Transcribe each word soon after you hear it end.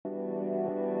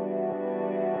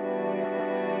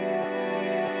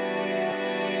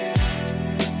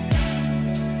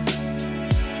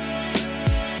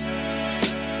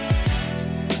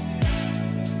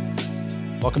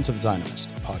Welcome to The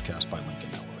Dynamist, a podcast by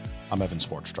Lincoln Network. I'm Evan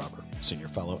Swartztraber, Senior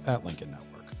Fellow at Lincoln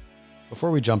Network.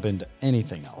 Before we jump into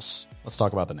anything else, let's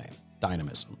talk about the name,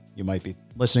 Dynamism. You might be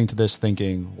listening to this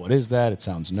thinking, what is that? It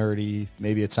sounds nerdy.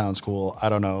 Maybe it sounds cool. I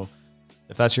don't know.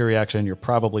 If that's your reaction, you're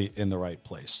probably in the right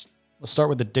place. Let's start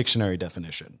with the dictionary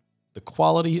definition. The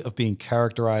quality of being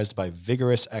characterized by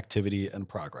vigorous activity and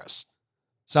progress.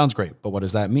 Sounds great, but what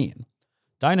does that mean?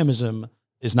 Dynamism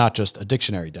is not just a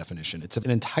dictionary definition. It's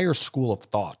an entire school of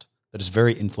thought that is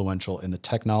very influential in the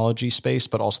technology space,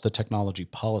 but also the technology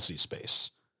policy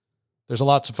space. There's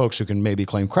lots of folks who can maybe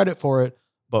claim credit for it,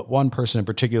 but one person in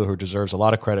particular who deserves a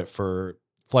lot of credit for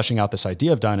fleshing out this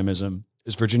idea of dynamism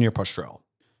is Virginia Postrel.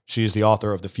 She is the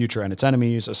author of The Future and Its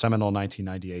Enemies, a seminal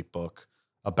 1998 book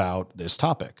about this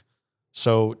topic.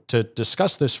 So to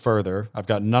discuss this further, I've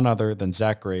got none other than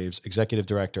Zach Graves, Executive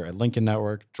Director at Lincoln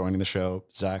Network, joining the show.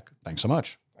 Zach, thanks so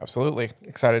much. Absolutely.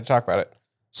 Excited to talk about it.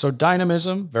 So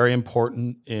dynamism, very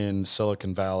important in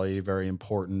Silicon Valley, very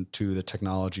important to the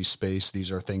technology space.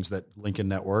 These are things that Lincoln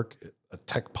Network, a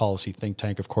tech policy think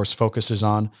tank, of course, focuses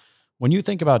on. When you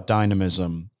think about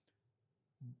dynamism,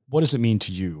 what does it mean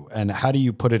to you? And how do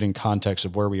you put it in context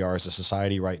of where we are as a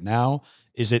society right now?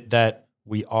 Is it that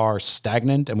we are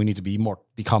stagnant and we need to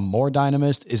become more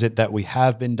dynamist? Is it that we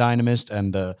have been dynamist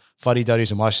and the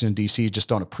fuddy-duddies in Washington, D.C. just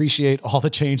don't appreciate all the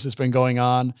change that's been going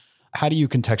on? How do you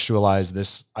contextualize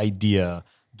this idea,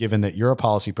 given that you're a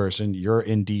policy person, you're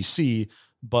in D.C.,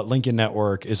 but Lincoln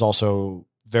Network is also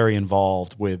very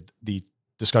involved with the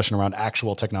discussion around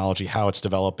actual technology, how it's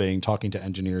developing, talking to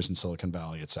engineers in Silicon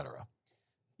Valley, et cetera?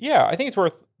 Yeah, I think it's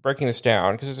worth breaking this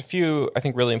down because there's a few, I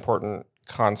think, really important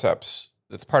concepts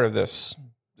that's part of this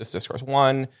discourse.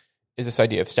 One is this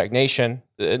idea of stagnation,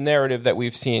 the narrative that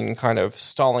we've seen kind of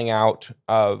stalling out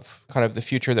of kind of the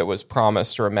future that was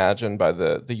promised or imagined by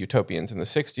the utopians in the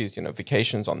 60s,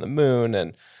 vacations on the moon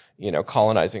and,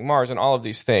 colonizing Mars and all of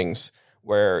these things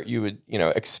where you would,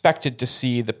 expected to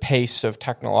see the pace of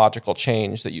technological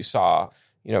change that you saw,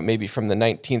 maybe from the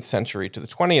 19th century to the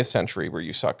 20th century where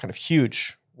you saw kind of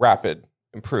huge, rapid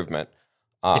improvement.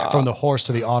 From the horse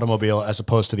to the automobile as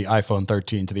opposed to the iPhone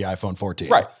 13 to the iPhone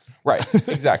 14. Right,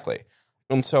 exactly.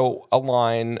 And so a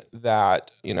line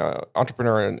that,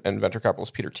 entrepreneur and venture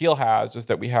capitalist Peter Thiel has is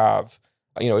that we have,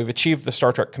 we've achieved the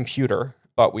Star Trek computer,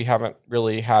 but we haven't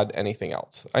really had anything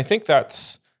else. I think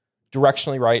that's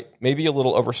directionally right, maybe a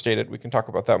little overstated. We can talk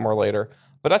about that more later.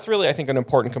 But that's really, I think, an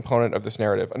important component of this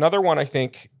narrative. Another one, I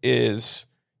think, is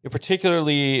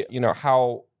particularly,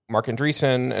 how Marc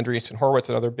Andreessen Horowitz,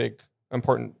 another big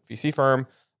important VC firm,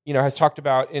 has talked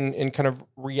about in kind of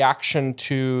reaction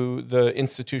to the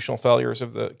institutional failures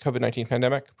of the COVID-19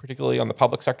 pandemic, particularly on the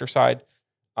public sector side.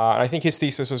 And I think his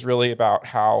thesis was really about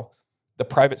how the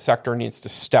private sector needs to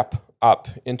step up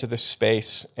into this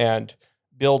space and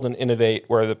build and innovate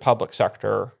where the public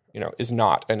sector, is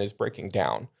not and is breaking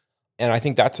down. And I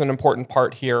think that's an important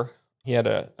part here. He had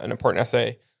an important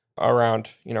essay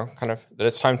around, kind of that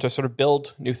it's time to sort of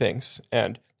build new things.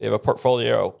 And they have a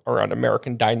portfolio around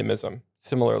American dynamism,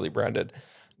 similarly branded,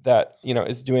 that,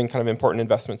 is doing kind of important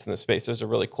investments in this space. There's a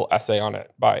really cool essay on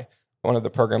it by one of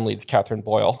the program leads, Catherine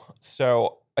Boyle.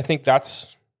 So I think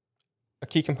that's a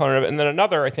key component of it. And then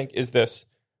another, I think, is this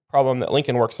problem that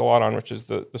Lincoln works a lot on, which is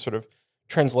the sort of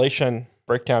translation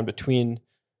breakdown between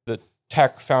the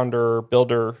tech founder,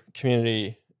 builder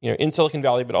community, in Silicon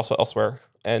Valley, but also elsewhere,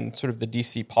 and sort of the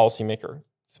DC policymaker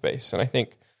space. And I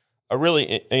think a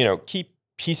really, key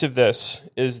piece of this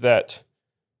is that,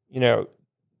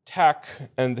 tech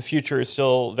and the future is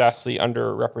still vastly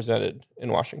underrepresented in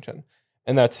Washington.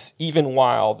 And that's even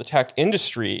while the tech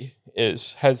industry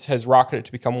has rocketed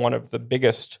to become one of the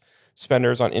biggest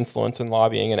spenders on influence and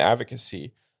lobbying and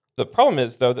advocacy. The problem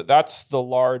is, though, that that's the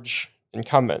large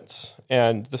incumbents,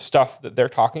 and the stuff that they're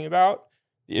talking about,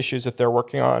 the issues that they're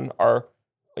working on are,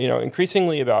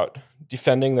 increasingly about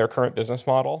defending their current business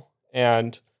model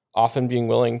and often being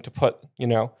willing to put,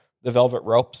 the velvet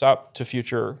ropes up to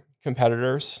future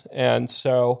competitors. And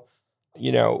so,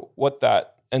 what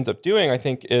that ends up doing, I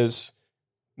think, is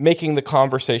making the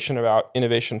conversation about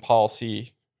innovation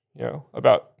policy,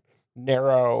 about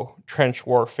narrow trench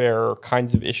warfare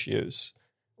kinds of issues,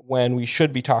 when we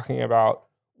should be talking about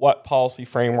what policy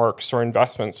frameworks or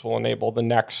investments will enable the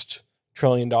next $1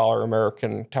 trillion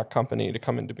American tech company to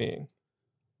come into being.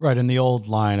 Right. And the old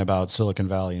line about Silicon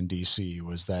Valley and DC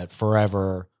was that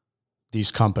forever, these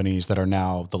companies that are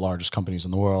now the largest companies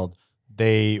in the world,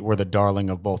 they were the darling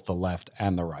of both the left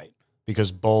and the right,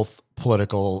 because both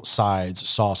political sides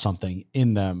saw something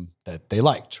in them that they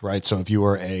liked, right? So if you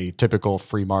were a typical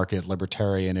free market,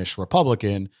 libertarian-ish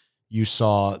Republican, you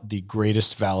saw the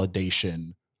greatest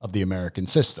validation of the American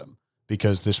system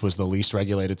because this was the least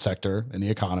regulated sector in the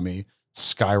economy,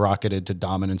 skyrocketed to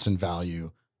dominance and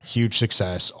value, huge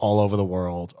success all over the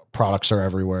world. Products are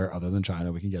everywhere other than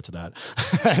China. We can get to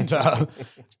that.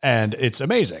 And it's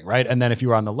amazing, right? And then if you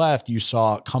were on the left, you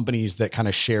saw companies that kind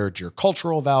of shared your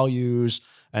cultural values,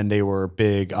 and they were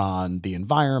big on the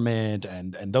environment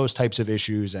and those types of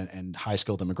issues and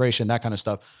high-skilled immigration, that kind of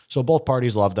stuff. So both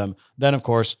parties loved them. Then, of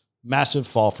course, massive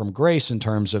fall from grace in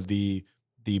terms of the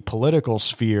political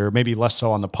sphere, maybe less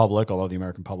so on the public, although the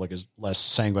American public is less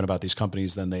sanguine about these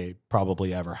companies than they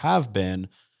probably ever have been.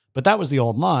 But that was the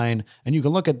old line. And you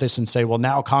can look at this and say, well,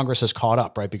 now Congress has caught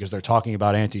up, right? Because they're talking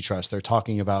about antitrust. They're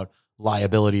talking about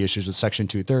liability issues with Section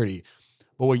 230.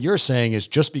 But what you're saying is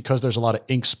just because there's a lot of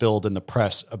ink spilled in the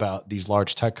press about these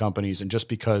large tech companies, and just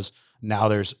because now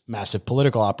there's massive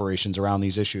political operations around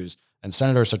these issues, and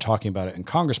senators are talking about it and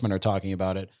congressmen are talking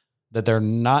about it, that they're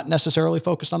not necessarily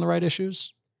focused on the right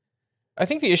issues? I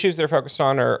think the issues they're focused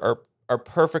on are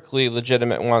perfectly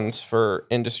legitimate ones for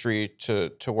industry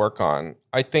to work on.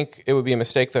 I think it would be a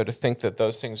mistake, though, to think that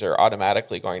those things are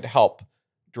automatically going to help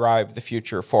drive the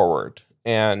future forward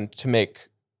and to make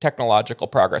technological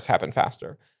progress happen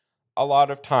faster. A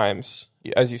lot of times,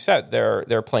 as you said,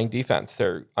 they're playing defense.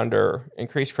 They're under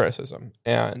increased criticism,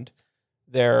 and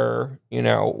they're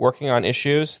working on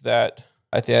issues that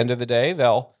at the end of the day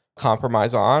they'll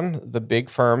compromise on. The big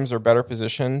firms are better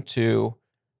positioned to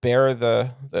bear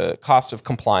the cost of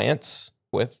compliance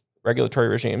with regulatory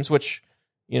regimes, which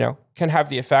can have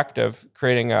the effect of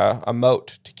creating a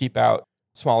moat to keep out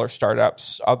smaller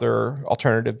startups, other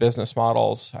alternative business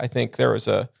models. I think there was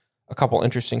a couple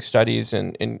interesting studies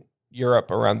in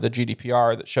Europe around the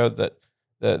GDPR that showed that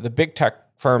the big tech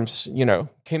firms,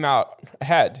 came out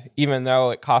ahead, even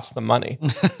though it cost them money,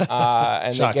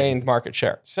 and they gained market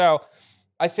share. So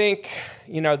I think,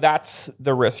 that's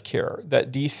the risk here,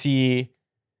 that DC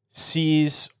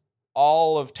sees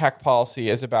all of tech policy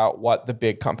as about what the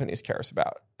big companies cares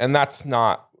about. And that's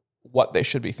not what they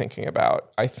should be thinking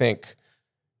about. I think,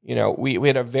 we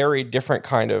had a very different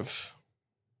kind of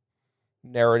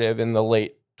narrative in the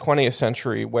late 20th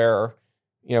century where,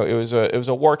 it was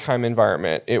a wartime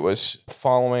environment. It was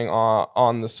following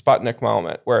on the Sputnik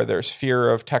moment where there's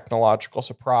fear of technological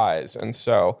surprise. And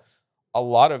so a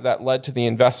lot of that led to the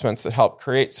investments that helped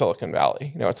create Silicon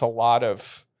Valley. It's a lot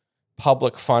of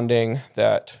public funding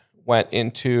that went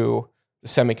into the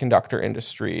semiconductor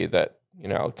industry that,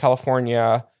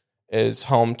 California is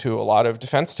home to a lot of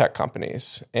defense tech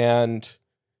companies. And,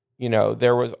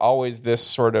 there was always this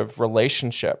sort of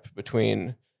relationship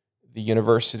between the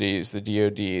universities, the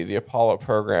DoD, the Apollo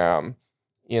program,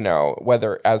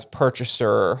 whether as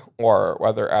purchaser or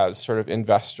whether as sort of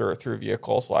investor through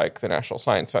vehicles like the National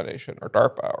Science Foundation or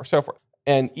DARPA or so forth.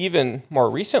 And even more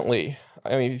recently,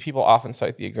 people often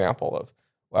cite the example of,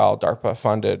 DARPA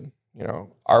funded,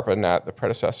 ARPANET, the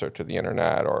predecessor to the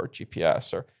internet, or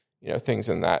GPS, or, things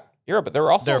in that era. But there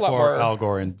were also a lot more. Al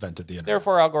Gore invented the internet.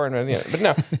 Therefore, Al Gore invented the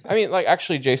internet. But no,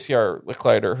 actually, JCR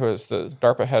Licklider, who was the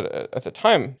DARPA head at the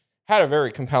time, had a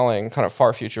very compelling kind of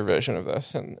far future vision of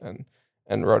this and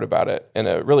wrote about it in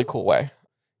a really cool way.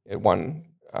 It won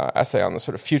essay on the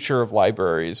sort of future of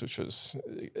libraries, which was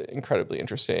incredibly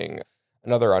interesting.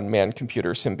 Another on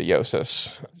man-computer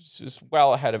symbiosis, which is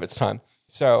well ahead of its time.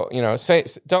 So,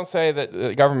 don't say that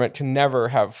the government can never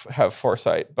have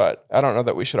foresight, but I don't know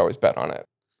that we should always bet on it.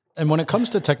 And when it comes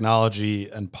to technology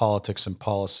and politics and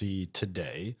policy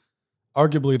today,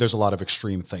 arguably there's a lot of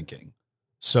extreme thinking.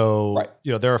 So, right.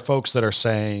 There are folks that are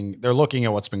saying, they're looking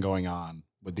at what's been going on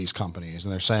with these companies,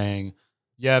 and they're saying,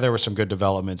 yeah, there were some good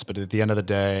developments, but at the end of the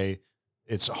day,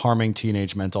 it's harming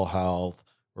teenage mental health.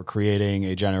 We're creating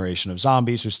a generation of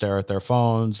zombies who stare at their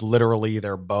phones. Literally,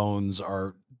 their bones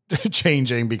are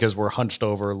changing because we're hunched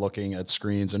over looking at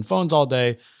screens and phones all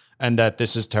day, and that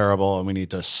this is terrible and we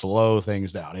need to slow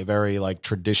things down. A very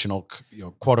traditional,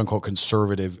 quote unquote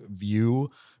conservative view,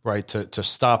 right? To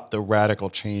stop the radical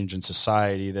change in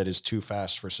society that is too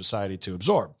fast for society to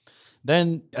absorb.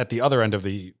 Then at the other end of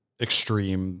the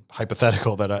extreme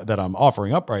hypothetical that I'm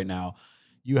offering up right now,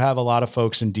 you have a lot of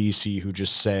folks in DC who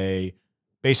just say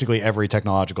basically every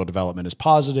technological development is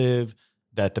positive,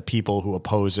 that the people who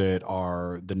oppose it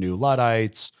are the new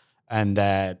Luddites, and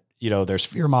that, there's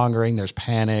fear mongering, there's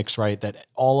panics, right? That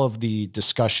all of the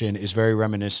discussion is very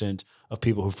reminiscent of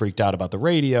people who freaked out about the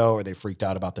radio or they freaked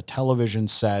out about the television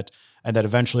set, and that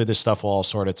eventually this stuff will all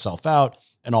sort itself out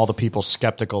and all the people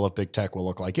skeptical of big tech will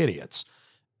look like idiots.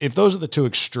 If those are the two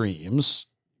extremes,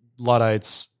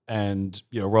 Luddites and,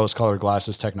 rose-colored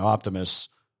glasses techno-optimists,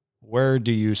 where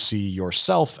do you see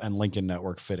yourself and Lincoln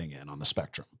Network fitting in on the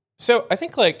spectrum? So I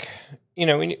think when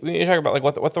you talk about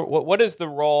what is the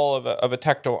role of a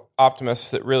techno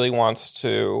optimist that really wants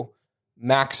to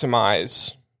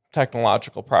maximize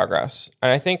technological progress,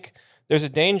 and I think there's a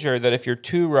danger that if you're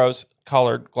too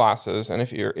rose-colored glasses and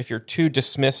if you're too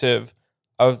dismissive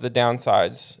of the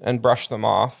downsides and brush them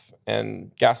off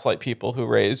and gaslight people who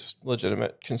raise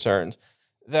legitimate concerns,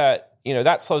 that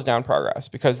that slows down progress,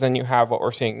 because then you have what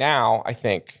we're seing now, I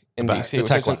think, in DC,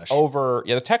 which is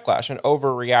the techlash, an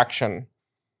overreaction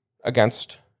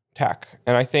against tech.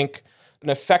 And I think an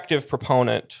effective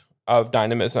proponent of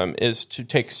dynamism is to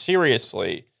take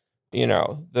seriously,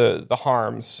 the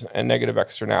harms and negative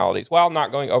externalities, while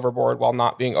not going overboard, while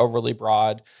not being overly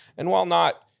broad, and while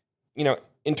not,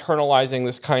 internalizing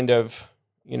this kind of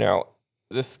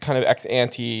ex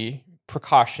ante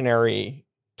precautionary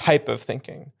type of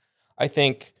thinking. I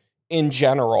think in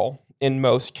general, in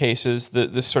most cases,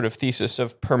 this sort of thesis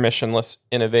of permissionless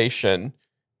innovation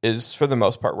is for the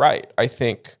most part right. I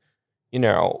think, in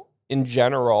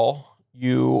general,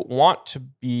 you want to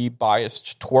be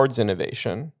biased towards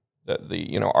innovation, that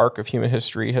the, arc of human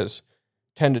history has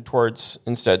tended towards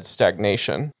instead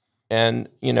stagnation. And,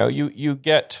 you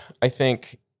get, I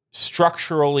think,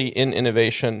 structurally in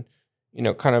innovation,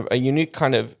 kind of a unique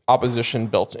kind of opposition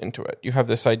built into it. You have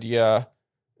this idea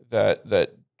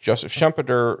that Joseph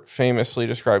Schumpeter famously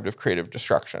described of creative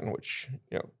destruction, which,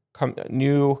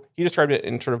 he described it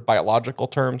in sort of biological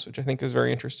terms, which I think is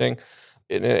very interesting.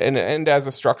 And as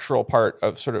a structural part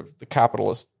of sort of the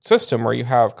capitalist system, where you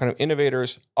have kind of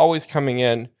innovators always coming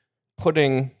in,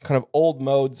 putting kind of old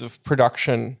modes of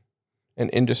production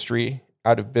and industry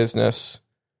out of business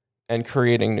and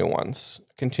creating new ones,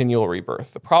 continual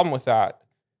rebirth. The problem with that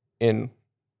in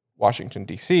Washington,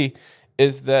 D.C.,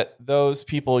 is that those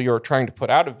people you're trying to put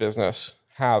out of business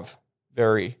have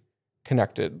very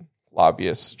connected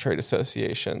lobbyists, trade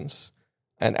associations,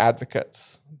 and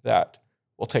advocates that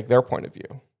will take their point of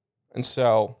view. And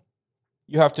so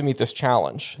you have to meet this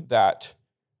challenge that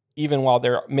even while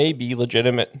there may be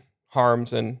legitimate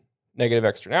harms and negative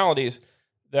externalities,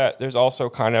 that there's also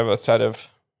kind of a set of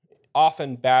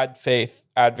often bad faith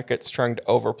advocates trying to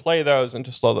overplay those and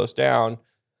to slow those down.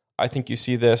 I think you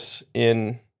see this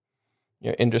in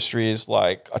industries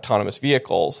like autonomous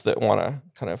vehicles that want to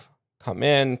kind of come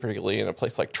in, particularly in a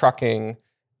place like trucking,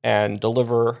 and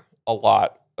deliver a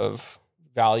lot of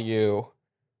value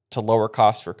to lower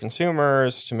costs for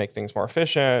consumers, to make things more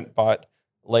efficient. But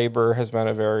labor has been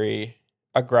a very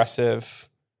aggressive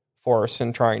force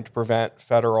in trying to prevent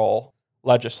federal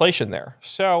legislation there.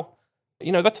 So,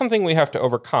 that's something we have to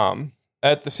overcome.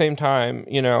 At the same time,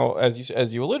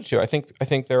 as you alluded to, I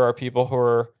think there are people who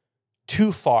are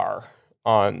too far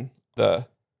on the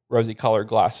rosy-colored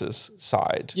glasses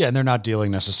side. Yeah, and they're not dealing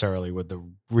necessarily with the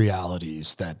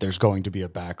realities that there's going to be a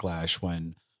backlash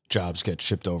when jobs get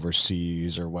shipped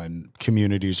overseas, or when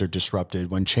communities are disrupted,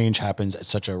 when change happens at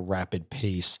such a rapid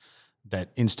pace that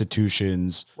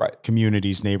institutions, right,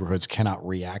 communities, neighborhoods cannot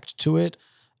react to it.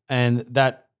 And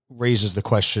that raises the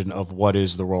question of what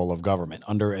is the role of government.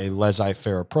 Under a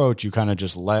laissez-faire approach, you kind of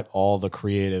just let all the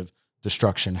creative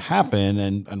destruction happen,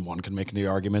 and one can make the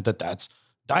argument that that's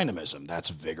dynamism, that's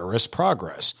vigorous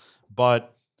progress.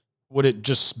 But would it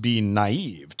just be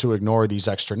naive to ignore these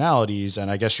externalities?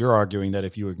 And I guess you're arguing that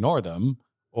if you ignore them,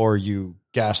 or you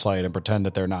gaslight and pretend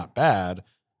that they're not bad,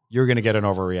 you're going to get an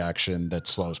overreaction that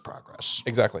slows progress.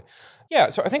 Exactly. Yeah,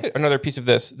 so I think another piece of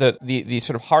this that the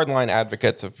sort of hardline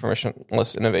advocates of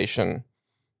permissionless innovation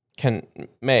can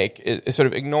make is sort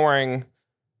of ignoring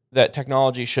that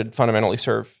technology should fundamentally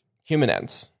serve human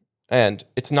ends. And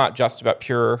it's not just about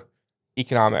pure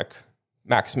economic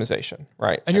maximization,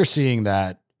 right? And you're seeing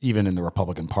that even in the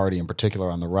Republican Party, in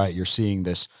particular on the right, you're seeing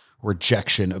this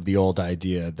rejection of the old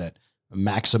idea that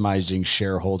maximizing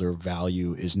shareholder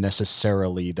value is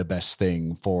necessarily the best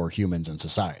thing for humans and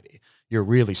society. You're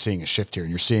really seeing a shift here.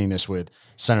 And you're seeing this with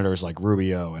senators like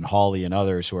Rubio and Hawley and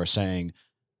others who are saying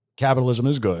capitalism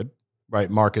is good, right?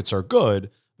 Markets are good.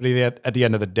 But at the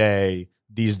end of the day,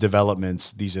 these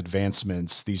developments, these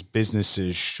advancements, these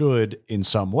businesses should in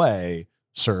some way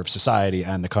serve society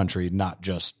and the country, not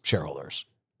just shareholders.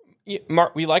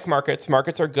 We like markets.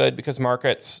 Markets are good because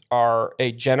markets are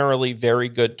a generally very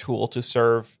good tool to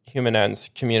serve human ends,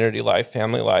 community life,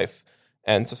 family life,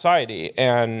 and society.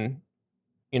 And,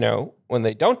 when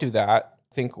they don't do that,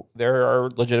 I think there are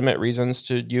legitimate reasons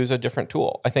to use a different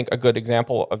tool. I think a good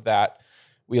example of that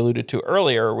we alluded to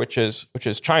earlier, which is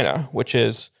China, which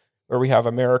is where we have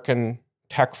American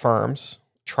tech firms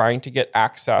trying to get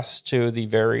access to the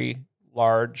very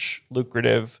large,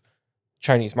 lucrative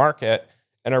Chinese market,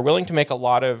 and are willing to make a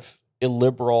lot of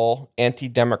illiberal,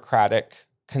 anti-democratic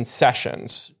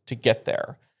concessions to get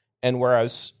there. And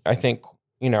whereas I think,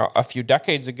 a few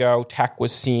decades ago, tech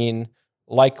was seen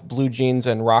like blue jeans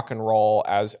and rock and roll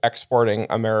as exporting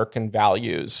American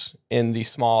values in the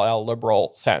small L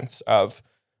liberal sense of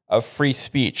free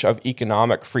speech, of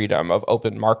economic freedom, of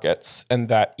open markets, and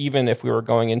that even if we were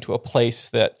going into a place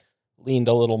that leaned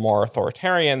a little more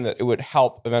authoritarian, that it would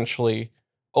help eventually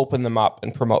open them up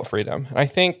and promote freedom. And I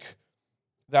think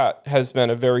that has been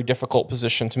a very difficult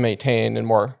position to maintain in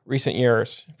more recent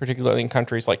years, particularly in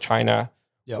countries like China,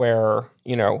 where,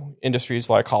 industries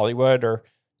like Hollywood are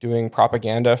doing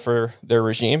propaganda for their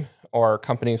regime, or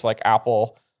companies like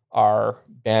Apple are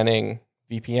banning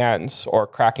VPNs or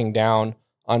cracking down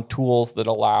on tools that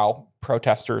allow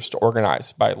protesters to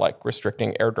organize by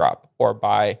restricting airdrop, or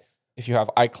by, if you have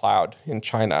iCloud in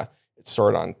China, it's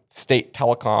stored on state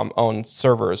telecom owned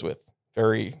servers with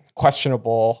very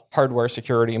questionable hardware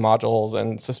security modules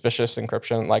and suspicious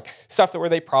encryption, stuff where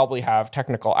they probably have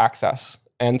technical access.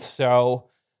 And so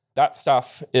that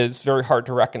stuff is very hard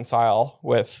to reconcile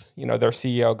with, their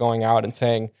CEO going out and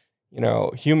saying,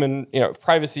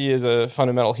 privacy is a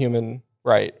fundamental human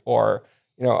right, or,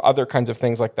 other kinds of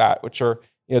things like that, which are,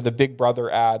 the Big Brother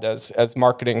ad as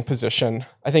marketing position,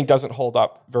 I think doesn't hold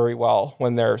up very well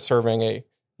when they're serving a,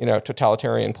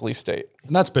 totalitarian police state.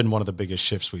 And that's been one of the biggest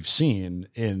shifts we've seen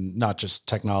in not just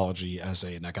technology as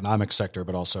an economic sector,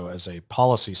 but also as a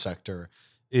policy sector,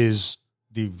 is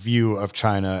the view of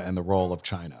China and the role of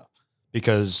China.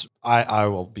 Because I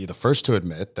will be the first to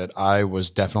admit that I was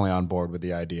definitely on board with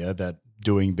the idea that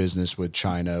doing business with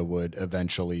China would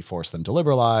eventually force them to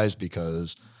liberalize,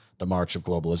 because the march of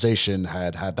globalization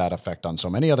had that effect on so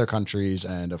many other countries.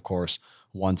 And of course,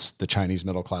 once the Chinese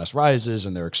middle class rises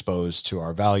and they're exposed to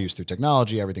our values through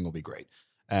technology, everything will be great.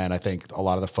 And I think a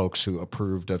lot of the folks who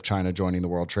approved of China joining the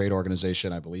World Trade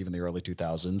Organization, I believe in the early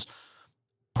 2000s,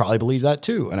 probably believe that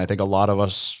too. And I think a lot of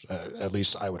us, at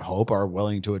least I would hope, are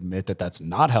willing to admit that that's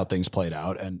not how things played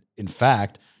out. And in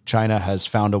fact, China has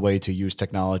found a way to use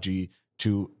technology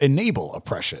to enable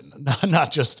oppression,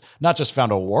 not just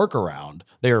found a workaround.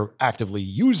 They're actively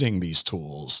using these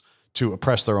tools to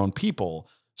oppress their own people.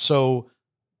 So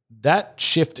that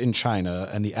shift in China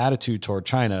and the attitude toward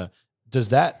China, does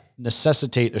that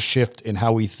necessitate a shift in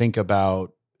how we think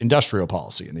about industrial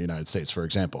policy in the United States, for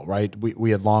example, right?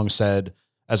 We had long said,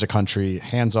 as a country,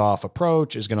 hands-off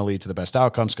approach is going to lead to the best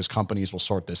outcomes because companies will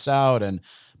sort this out.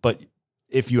 But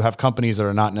if you have companies that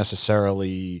are not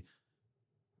necessarily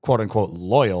quote unquote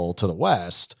loyal to the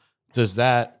West, does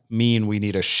that mean we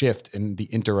need a shift in the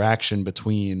interaction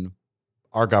between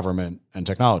our government and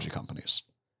technology companies?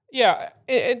 Yeah,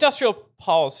 industrial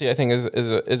policy, I think,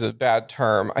 is a bad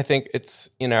term. I think it's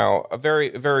a very,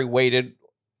 very weighted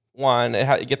one.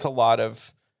 It gets a lot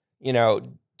of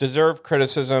deserved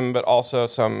criticism, but also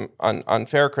some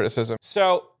unfair criticism.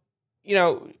 So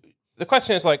the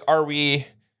question is are we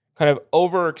kind of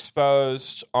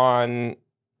overexposed on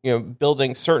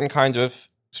building certain kinds of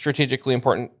strategically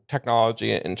important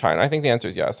technology in China? I think the answer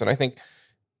is yes. And I think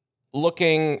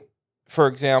looking, for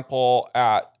example,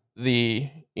 at the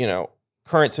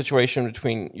current situation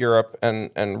between Europe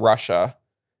and Russia,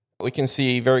 we can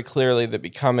see very clearly that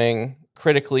becoming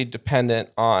critically dependent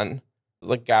on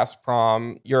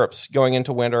Gazprom, Europe's going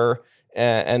into winter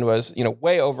and was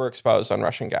way overexposed on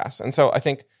Russian gas. And so I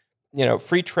think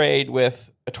free trade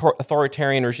with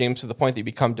authoritarian regimes to the point that you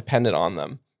become dependent on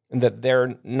them, and that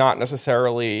they're not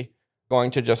necessarily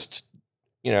going to just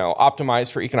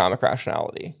optimize for economic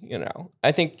rationality.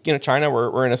 I think China,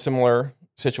 we're in a similar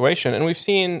situation, and we've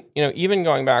seen even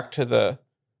going back to the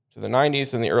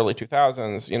 90s and the early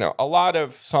 2000s,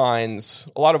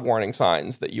 a lot of warning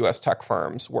signs that U.S. tech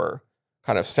firms were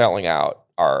kind of selling out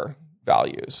our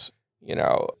values.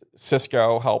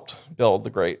 Cisco helped build the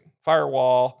Great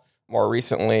Firewall. More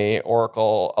recently,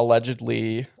 Oracle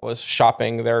allegedly was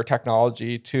shopping their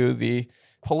technology to the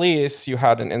police. You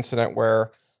had an incident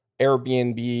where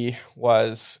Airbnb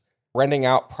was renting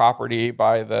out property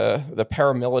by the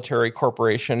paramilitary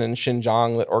corporation in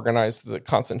Xinjiang that organized the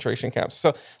concentration camps.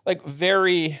 So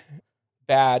very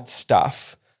bad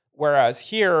stuff. Whereas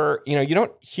here, you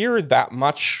don't hear that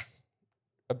much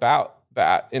about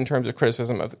that in terms of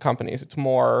criticism of the companies. It's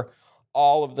more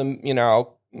all of them,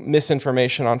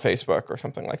 misinformation on Facebook or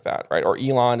something like that, right? Or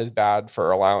Elon is bad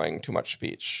for allowing too much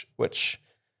speech, which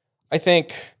I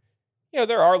think,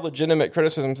 there are legitimate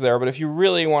criticisms there. But if you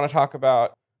really want to talk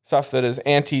about stuff that is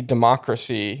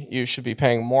anti-democracy, you should be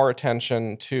paying more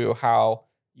attention to how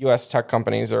U.S. tech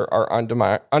companies are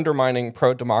undermining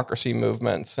pro-democracy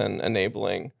movements and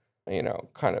enabling,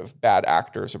 kind of bad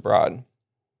actors abroad.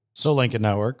 So Lincoln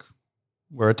Network,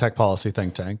 we're a tech policy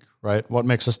think tank, right? What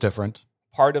makes us different?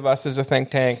 part of us is a think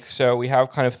tank. So we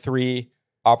have kind of three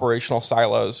operational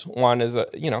silos. One is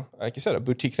like you said, a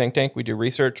boutique think tank. We do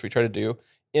research. We try to do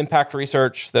impact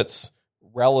research that's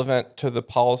relevant to the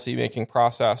policy making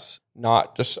process,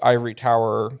 not just ivory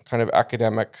tower kind of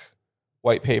academic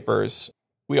white papers.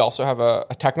 We also have a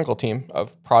technical team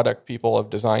of product people, of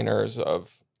designers,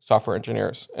 of software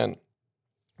engineers. And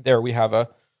there we have a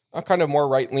kind of more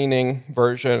right-leaning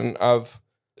version of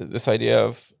this idea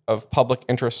of public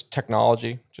interest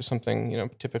technology, which is something,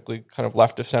 typically kind of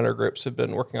left of center groups have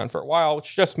been working on for a while,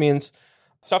 which just means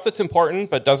stuff that's important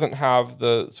but doesn't have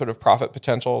the sort of profit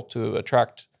potential to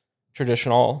attract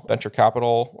traditional venture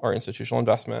capital or institutional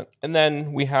investment. And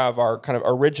then we have our kind of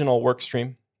original work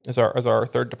stream as our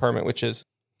third department, which is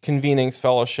convenings,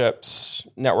 fellowships,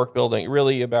 network building,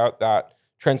 really about that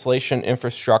translation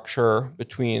infrastructure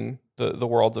between the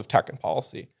worlds of tech and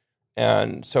policy.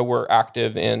 And so we're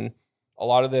active in a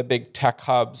lot of the big tech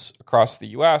hubs across the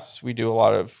US. We do a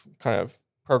lot of kind of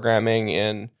programming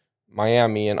in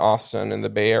Miami and Austin and the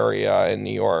Bay Area and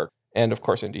New York, and of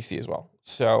course in DC as well.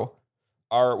 So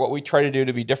what we try to do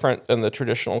to be different than the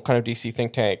traditional kind of DC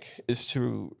think tank is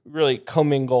to really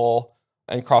commingle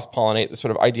and cross-pollinate the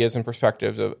sort of ideas and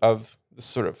perspectives of the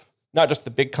sort of, not just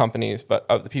the big companies, but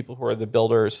of the people who are the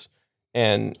builders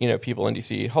and, people in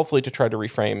DC, hopefully to try to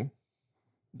reframe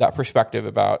that perspective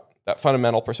about that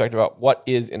fundamental perspective about what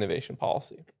is innovation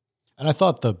policy. And I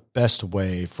thought the best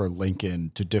way for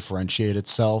Lincoln to differentiate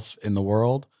itself in the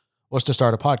world was to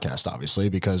start a podcast, obviously,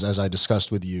 because as I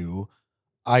discussed with you,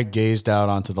 I gazed out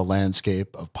onto the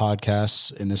landscape of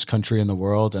podcasts in this country and the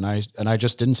world, and I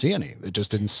just didn't see any. It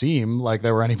just didn't seem like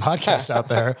there were any podcasts out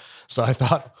there. So I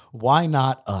thought, why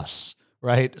not us?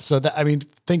 Right. So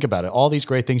think about it. All these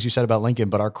great things you said about Lincoln,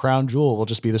 but our crown jewel will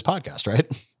just be this podcast, right?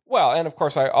 Well, and of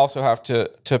course, I also have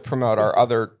to promote our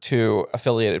other two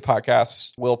affiliated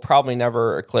podcasts. We'll probably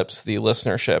never eclipse the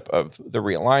listenership of The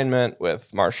Realignment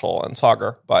with Marshall and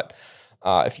Sagar. But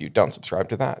if you don't subscribe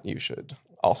to that, you should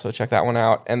also check that one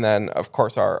out. And then, of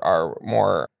course, our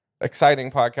more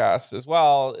exciting podcast as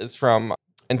well is from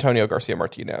Antonio Garcia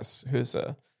Martinez, who's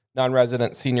a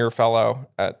non-resident senior fellow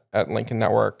at Lincoln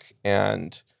Network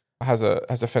and has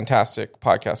a fantastic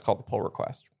podcast called The Pull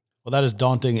Request. Well, that is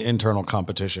daunting internal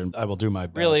competition. I will do my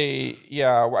best. Really,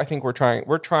 yeah. I think we're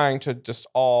trying to just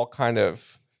all kind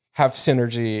of have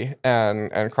synergy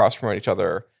and cross promote each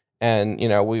other. And,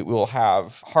 we will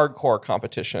have hardcore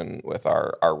competition with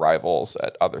our rivals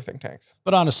at other think tanks.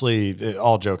 But honestly,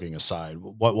 all joking aside,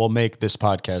 what will make this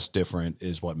podcast different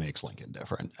is what makes Lincoln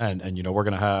different. And we're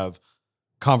going to have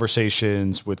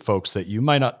conversations with folks that you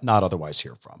might not otherwise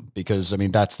hear from, because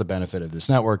that's the benefit of this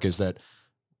network, is that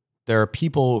there are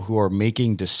people who are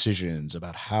making decisions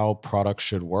about how products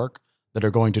should work that are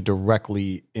going to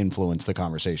directly influence the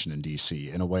conversation in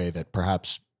DC in a way that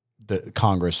perhaps the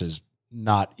Congress is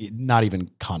not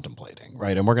even contemplating,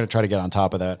 right? And we're going to try to get on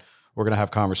top of that. We're going to have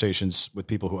conversations with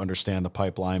people who understand the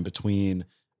pipeline between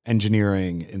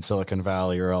engineering in Silicon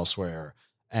Valley or elsewhere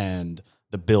and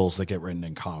the bills that get written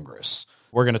in Congress.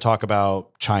 We're going to talk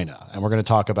about China, and we're going to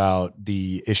talk about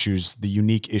the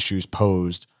unique issues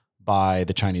posed by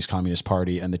the Chinese Communist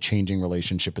Party and the changing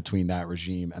relationship between that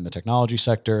regime and the technology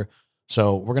sector.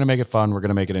 So we're going to make it fun. We're going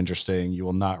to make it interesting. You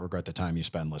will not regret the time you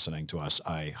spend listening to us,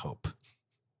 I hope.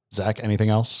 Zach, anything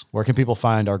else? Where can people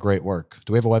find our great work?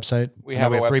 Do we have a website? We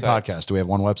have three podcasts. Do we have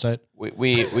one website?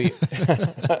 We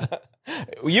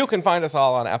you can find us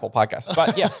all on Apple Podcasts.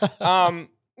 But yeah,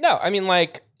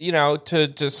 no, to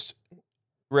just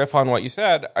riff on what you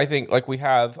said, I think we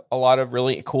have a lot of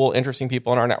really cool, interesting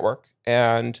people in our network.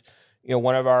 And,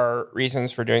 one of our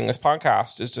reasons for doing this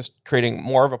podcast is just creating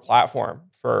more of a platform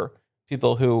for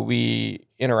people who we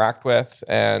interact with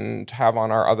and have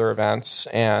on our other events,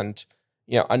 and,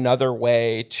 another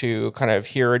way to kind of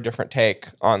hear a different take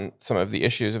on some of the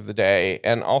issues of the day,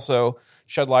 and also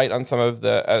shed light on some of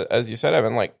the, as you said,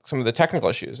 Evan, some of the technical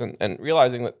issues, and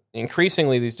realizing that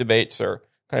increasingly these debates are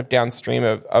kind of downstream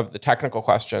of the technical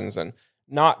questions, and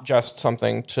not just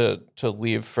something to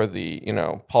leave for the,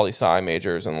 poli-sci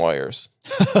majors and lawyers.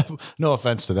 No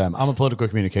offense to them. I'm a political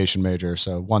communication major,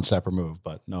 so one step removed,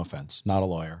 but no offense, not a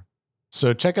lawyer.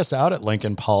 So check us out at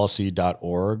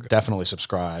lincolnpolicy.org. Definitely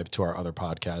subscribe to our other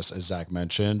podcasts, as Zach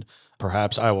mentioned.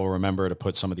 Perhaps I will remember to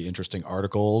put some of the interesting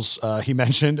articles he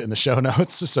mentioned in the show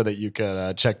notes so that you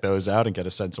can check those out and get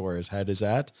a sense of where his head is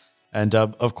at. And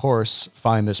of course,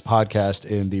 find this podcast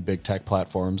in the big tech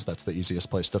platforms. That's the easiest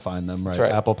place to find them, right?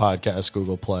 Apple Podcasts,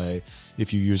 Google Play.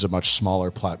 If you use a much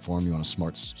smaller platform, you want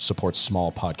to support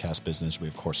small podcast business, we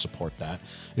of course support that.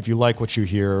 If you like what you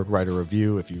hear, write a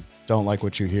review. If you don't like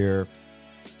what you hear,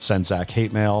 Send Zach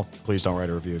hate mail. Please don't write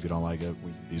a review if you don't like it.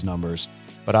 We need these numbers.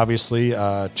 But obviously,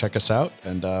 check us out,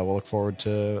 and we'll look forward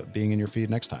to being in your feed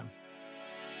next time.